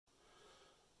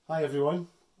Hi everyone,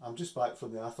 I'm just back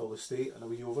from the Athol estate and a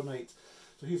wee overnight,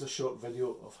 so here's a short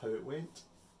video of how it went.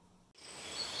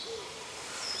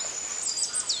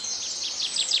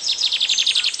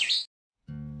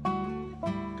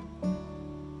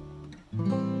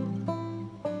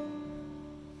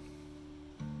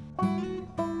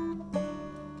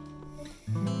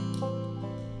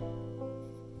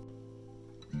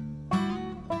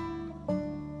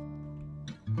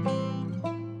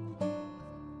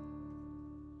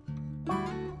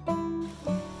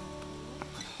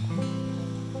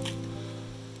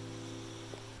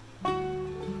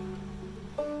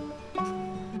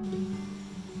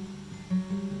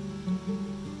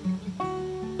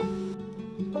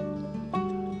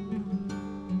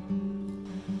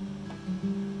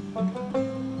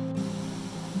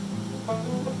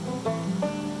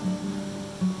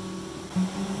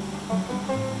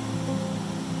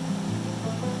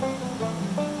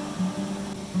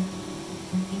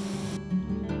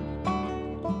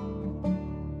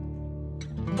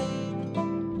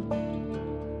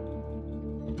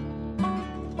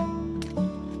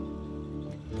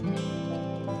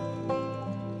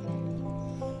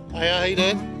 Hiya, how you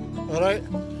doing? Alright?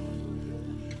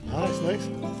 Ah, it's nice.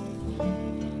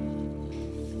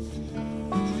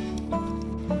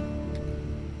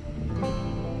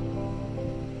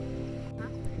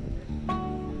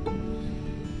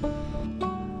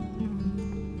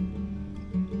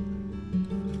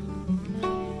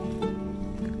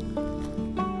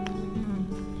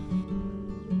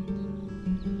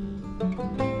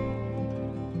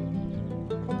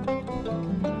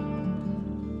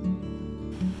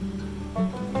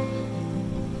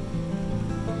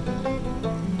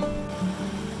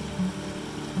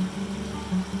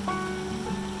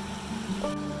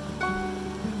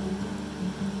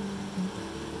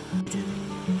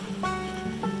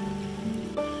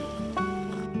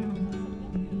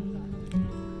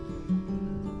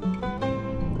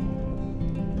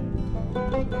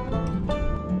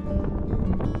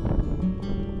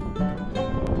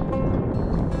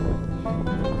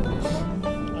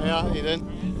 Hiya, how you doing?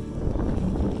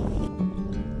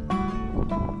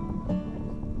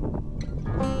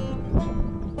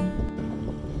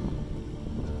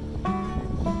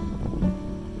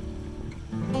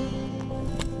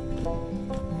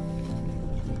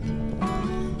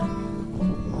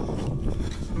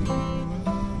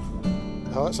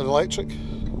 Oh, that's an electric. There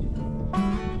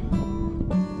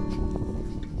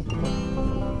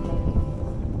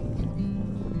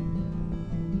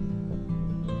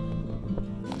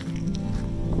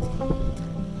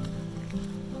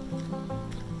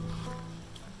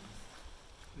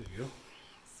you go.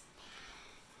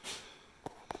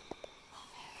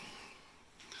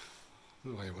 I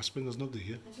don't know why you're whispering, there's nobody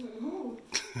here. I don't know.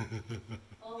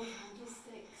 All the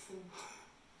candlesticks and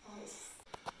all this.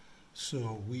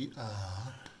 So we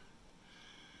are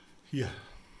here.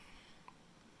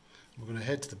 We're going to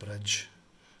head to the bridge,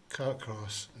 car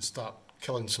across and start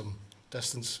killing some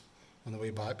distance on the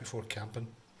way back before camping.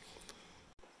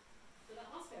 So that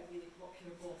must be a really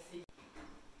popular bothy.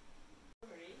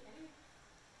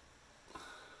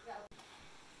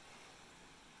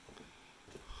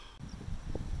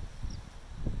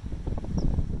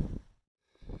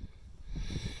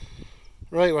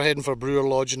 Right, we're heading for Bruar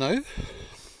Lodge now.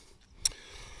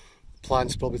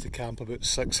 Plan's probably to camp about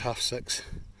 6, half 6.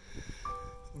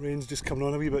 Rain's just coming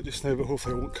on a wee bit just now, but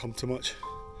hopefully it won't come too much.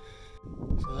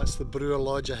 So that's the Bruar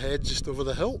Lodge ahead, just over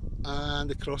the hill, and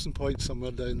the crossing point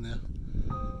somewhere down there.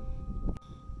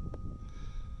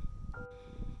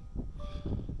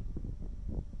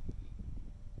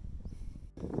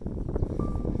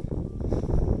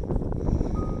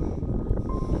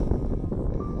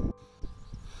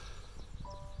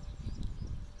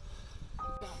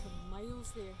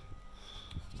 There.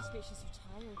 Just makes you so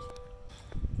tired.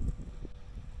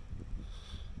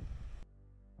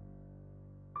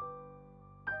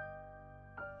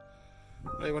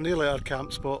 Right, we're nearly at our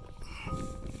camp spot.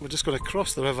 We're just going to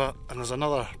cross the river and there's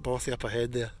another bothy up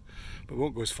ahead there. But we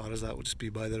won't go as far as that, we'll just be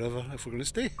by the river if we're going to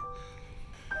stay.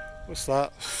 What's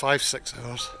that? 5-6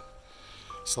 hours.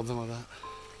 Something like that.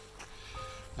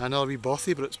 Another wee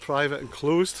bothy, but it's private and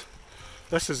closed.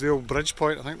 This is the old bridge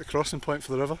point, I think the crossing point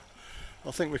for the river. I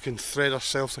think we can thread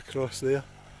ourselves across there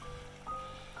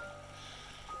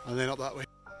and then up that way.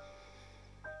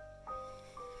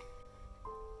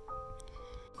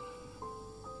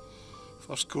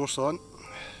 First course on.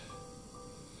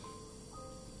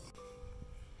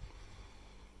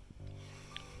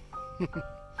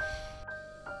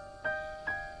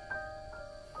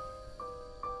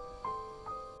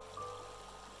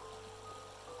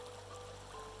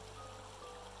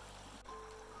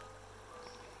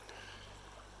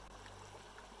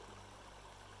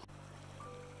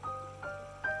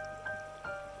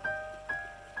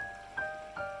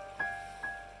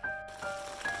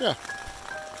 Yeah.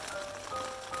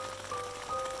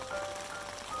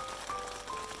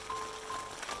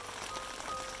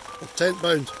 Tent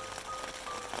bound.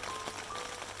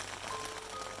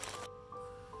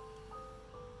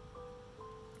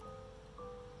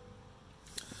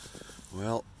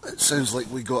 Well, it sounds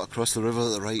like we got across the river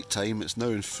at the right time. It's now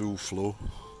in full flow.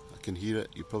 I can hear it.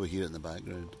 You probably hear it in the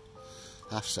background.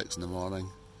 6:30 in the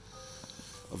morning.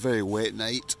 A very wet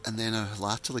night, and then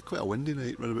latterly quite a windy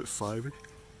night, around about 5.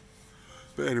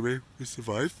 But anyway, we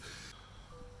survived.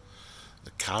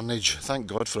 The carnage. Thank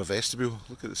God for a vestibule.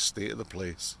 Look at the state of the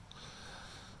place.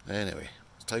 Anyway,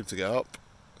 it's time to get up.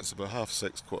 It's about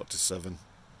 6:30, 6:45.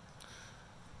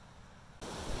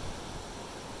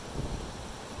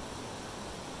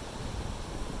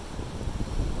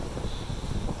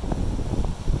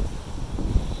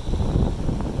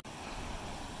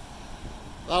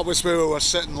 That was where we were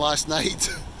sitting last night.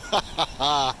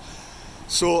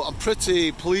 So I'm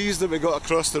pretty pleased that we got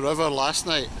across the river last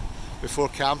night before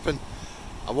camping.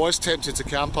 I was tempted to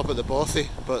camp up at the bothy,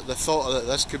 but the thought that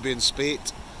this could be in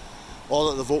spate, or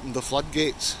that they've opened the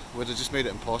floodgates, would have just made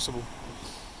it impossible.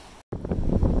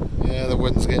 Yeah, the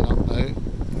wind's getting up now.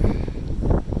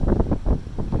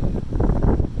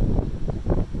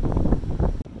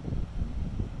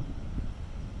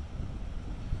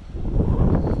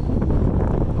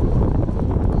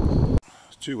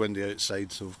 It's too windy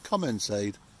outside, so we've come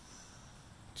inside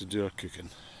to do our cooking.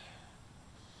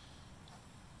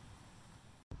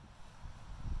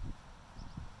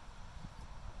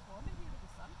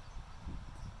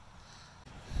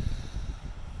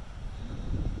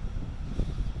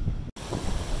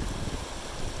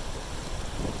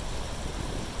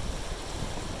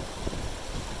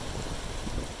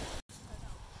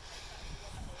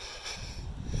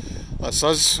 That's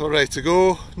us, we're ready to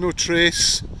go, no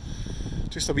trace,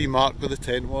 just a wee mark where the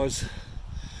tent was,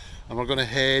 and we're going to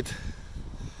head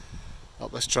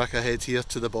up this track ahead here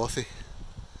to the bothy.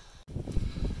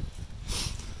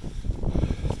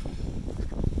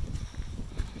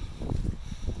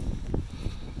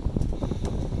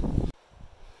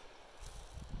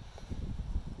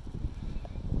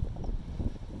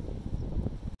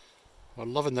 We're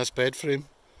loving this bed frame.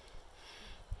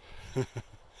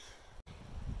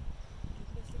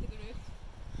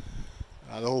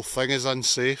 The whole thing is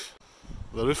unsafe.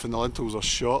 The roof and the lintels are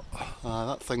shot.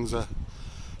 That thing's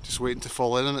just waiting to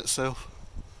fall in on itself.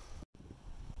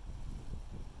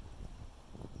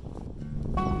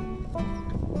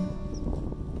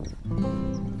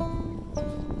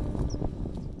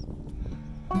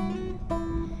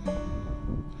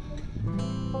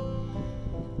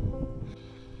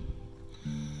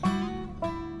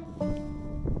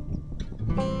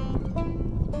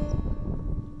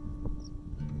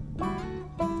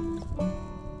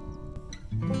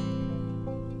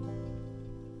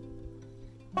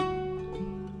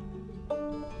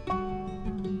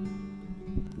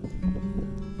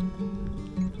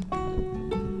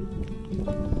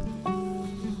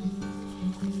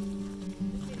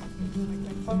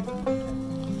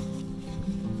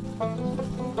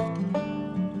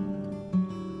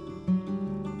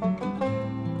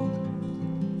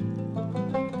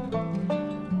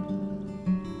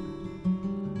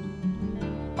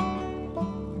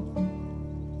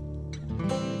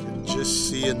 Just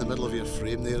see in the middle of your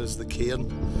frame there is the cairn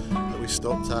that we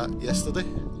stopped at yesterday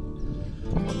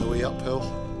on the way uphill,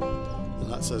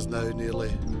 and that's us now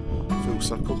nearly full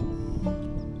circle.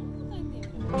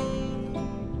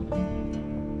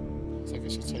 It's like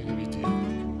it's a tiny wee tail.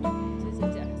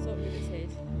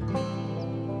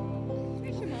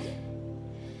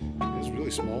 It's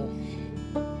really small.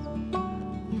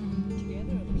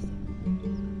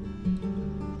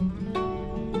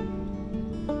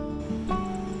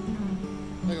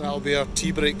 That'll be our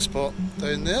tea break spot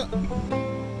down there.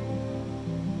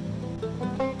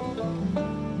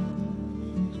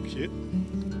 Cute.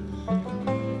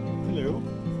 Hello.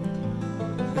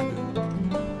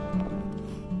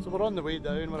 So we're on the way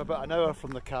down, we're about an hour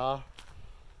from the car.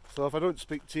 So if I don't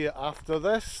speak to you after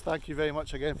this, thank you very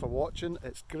much again for watching.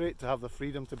 It's great to have the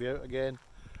freedom to be out again,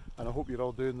 and I hope you're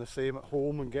all doing the same at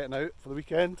home and getting out for the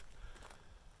weekend.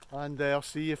 And I'll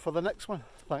see you for the next one.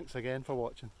 Thanks again for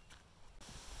watching.